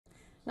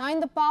Now,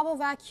 in the power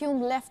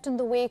vacuum left in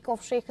the wake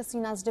of Sheikh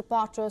Hasina's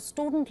departure,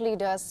 student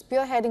leaders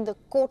spearheading the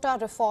quota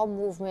reform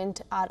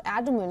movement are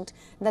adamant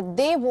that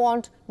they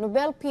want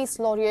Nobel Peace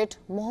Laureate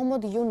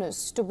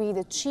Yunus to be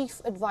the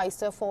chief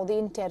advisor for the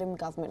interim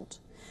government.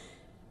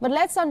 But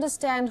let's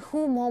understand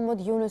who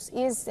Yunus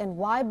is and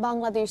why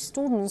Bangladesh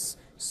students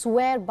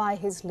swear by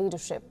his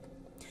leadership.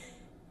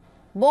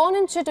 Born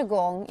in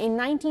Chittagong in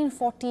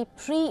 1940,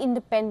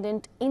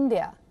 pre-independent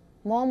India,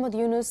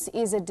 Yunus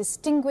is a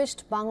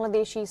distinguished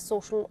Bangladeshi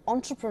social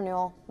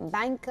entrepreneur,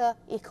 banker,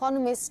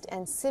 economist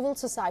and civil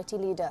society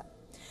leader.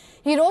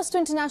 He rose to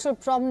international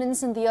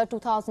prominence in the year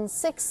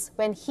 2006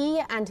 when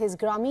he and his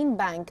Grameen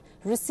Bank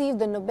received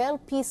the Nobel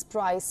Peace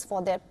Prize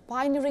for their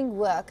pioneering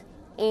work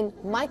in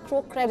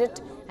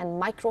microcredit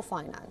and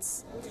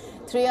microfinance.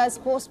 3 years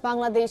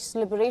post-Bangladesh's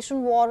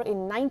liberation war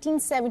in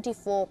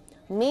 1974,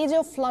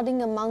 major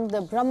flooding among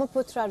the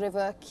Brahmaputra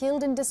River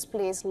killed and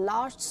displaced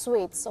large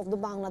swathes of the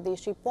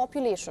Bangladeshi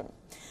population.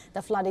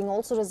 The flooding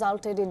also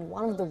resulted in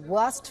one of the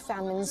worst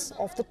famines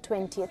of the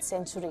 20th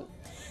century.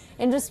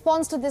 In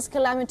response to this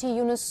calamity,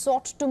 Yunus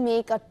sought to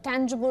make a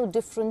tangible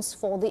difference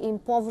for the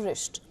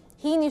impoverished.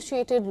 He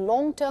initiated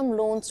long-term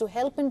loans to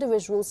help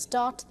individuals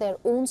start their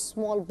own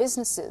small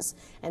businesses,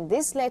 and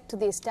this led to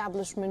the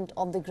establishment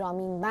of the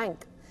Grameen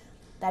Bank.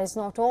 That is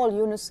not all.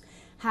 Yunus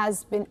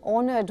has been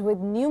honored with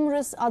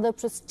numerous other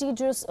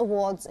prestigious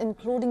awards,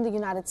 including the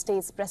United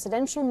States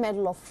Presidential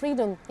Medal of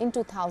Freedom in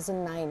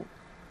 2009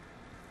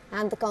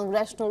 and the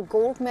Congressional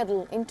Gold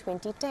Medal in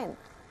 2010.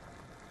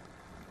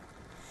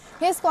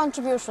 His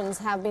contributions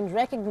have been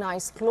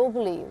recognized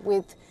globally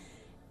with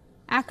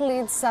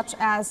accolades such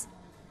as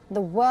the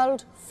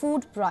World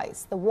Food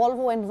Prize, the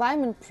Volvo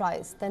Environment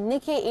Prize, the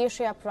Nikkei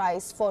Asia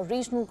Prize for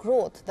Regional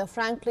Growth, the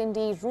Franklin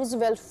D.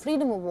 Roosevelt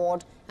Freedom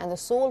Award, and the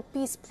Seoul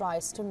Peace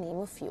Prize, to name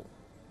a few.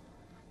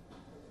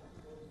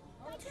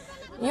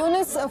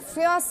 Yunus, a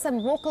fierce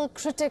and vocal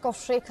critic of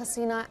Sheikh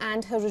Hasina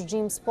and her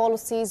regime's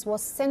policies,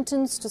 was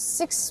sentenced to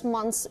 6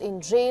 months in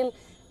jail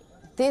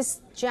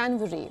this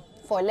January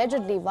for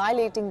allegedly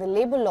violating the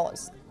labor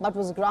laws, but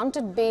was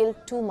granted bail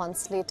 2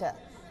 months later.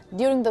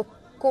 During the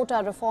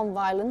quota reform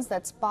violence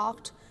that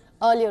sparked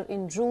earlier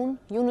in June,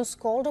 Yunus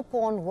called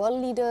upon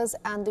world leaders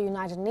and the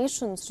United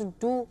Nations to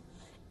do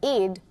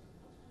aid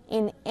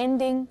in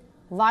ending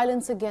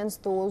violence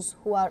against those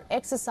who are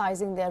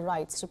exercising their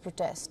rights to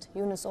protest.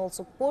 Yunus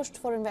also pushed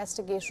for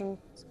investigations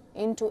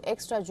into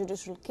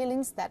extrajudicial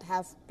killings that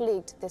have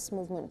plagued this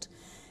movement.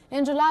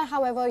 In July,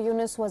 however,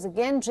 Yunus was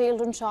again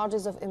jailed on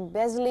charges of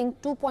embezzling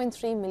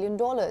 $2.3 million.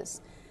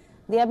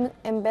 The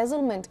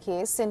embezzlement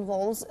case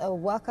involves a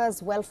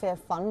workers' welfare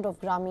fund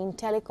of Grameen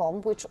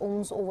Telecom, which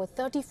owns over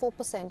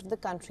 34% of the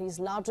country's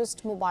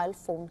largest mobile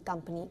phone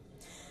company.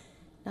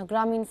 Now,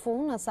 Grameen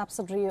Phone, a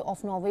subsidiary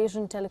of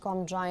Norwegian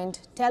telecom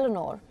giant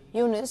Telenor,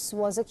 Yunus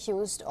was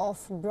accused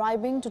of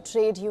bribing to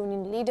trade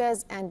union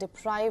leaders and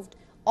deprived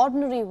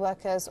ordinary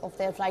workers of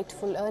their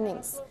rightful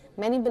earnings.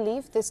 Many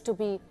believe this to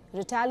be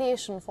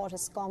retaliation for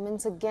his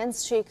comments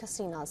against Sheikh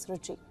Hasina's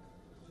regime.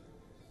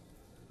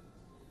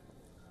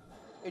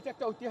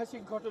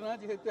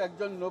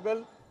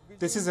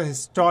 This is a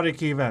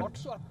historic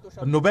event.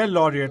 A Nobel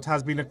laureate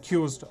has been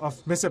accused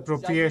of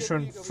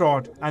misappropriation,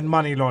 fraud and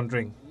money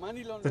laundering.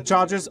 The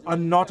charges are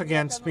not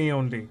against me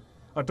only.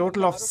 A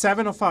total of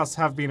 7 of us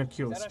have been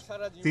accused.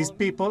 These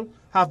people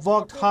have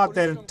worked hard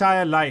their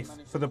entire life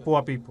for the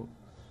poor people.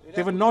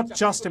 They were not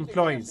just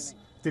employees.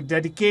 They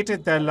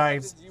dedicated their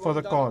lives for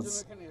the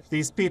cause.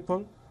 These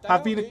people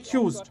have been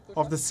accused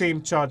of the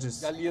same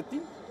charges.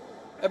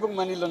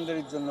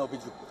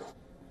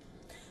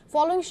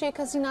 Following Sheikh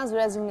Hasina's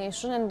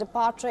resignation and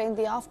departure in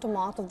the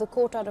aftermath of the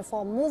quota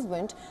reform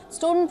movement,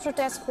 student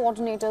protest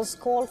coordinators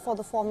called for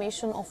the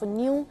formation of a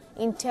new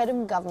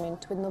interim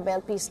government with Nobel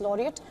Peace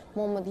Laureate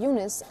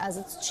Yunus as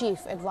its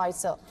chief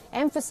advisor,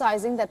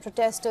 emphasizing that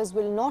protesters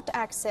will not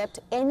accept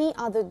any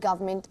other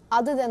government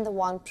other than the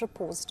one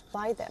proposed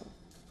by them.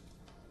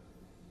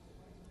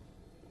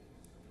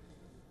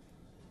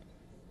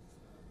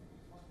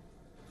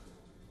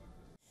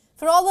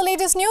 For all the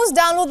latest news,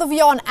 download the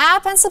WION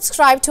app and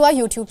subscribe to our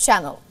YouTube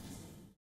channel.